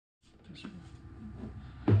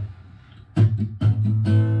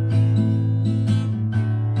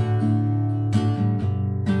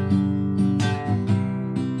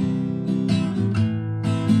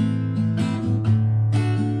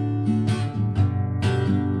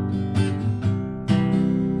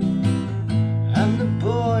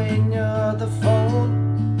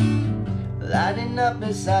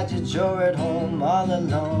inside your drawer at home all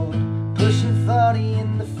alone, pushing 40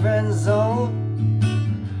 in the friend zone.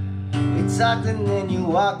 We talked and then you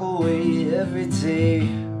walk away every day.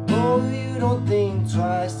 Oh, you don't think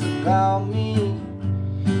twice about me.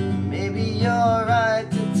 Maybe you're right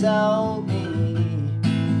to tell me,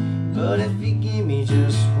 but if you give me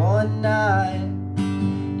just one night,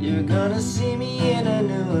 you're gonna see me in a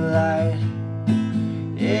new light.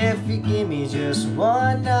 If you give me just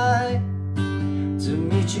one night to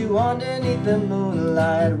meet you underneath the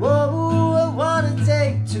moonlight. Whoa, I wanna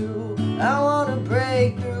take two, I wanna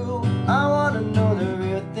break through, I wanna know the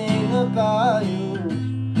real thing about you,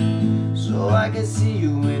 so I can see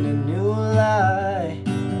you in a new light.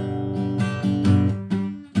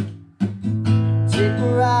 Take a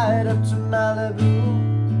ride up to Malibu,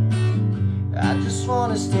 I just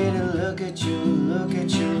wanna stay to look at you, look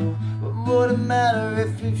at you. What would it matter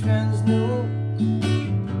if your friends knew?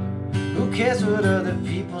 Who cares what other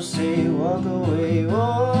people say? Walk away.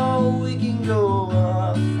 Oh, we can go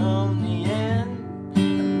off from the end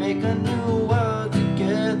and make a new world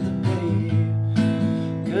together, babe.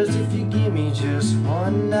 'Cause if you give me just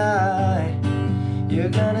one night,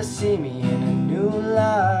 you're gonna see me in a new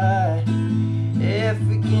light. If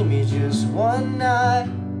you give me just one night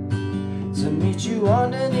to meet you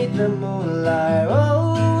underneath the moonlight.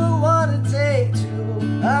 Oh, I wanna take two,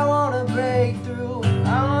 I wanna break through,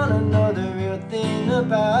 I wanna know the real thing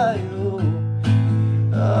about you.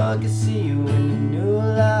 Oh, I can see you in a new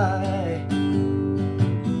light.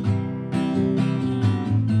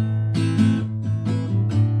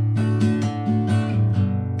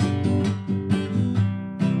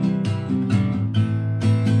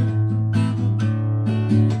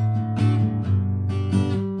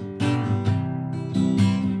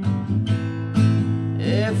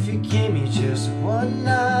 If you give me just one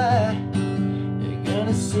night, you're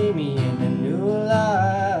gonna see me in a new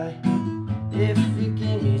light. If you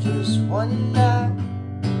give me just one night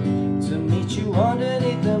to meet you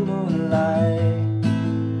underneath the moonlight.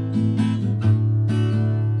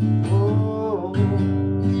 Oh,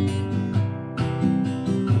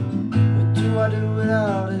 what do I do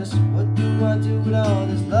without this? What do I do without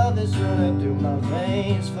this love that's running through my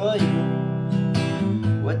veins for you?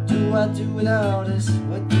 What do I do without this?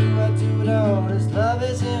 What do I do without this? Love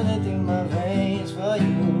is running through my veins for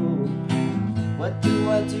you. What do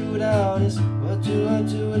I do without this? What do I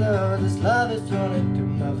do without this? Love is running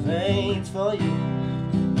through my veins for you.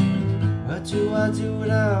 What do I do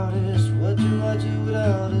without this? What do I do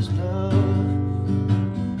without this love?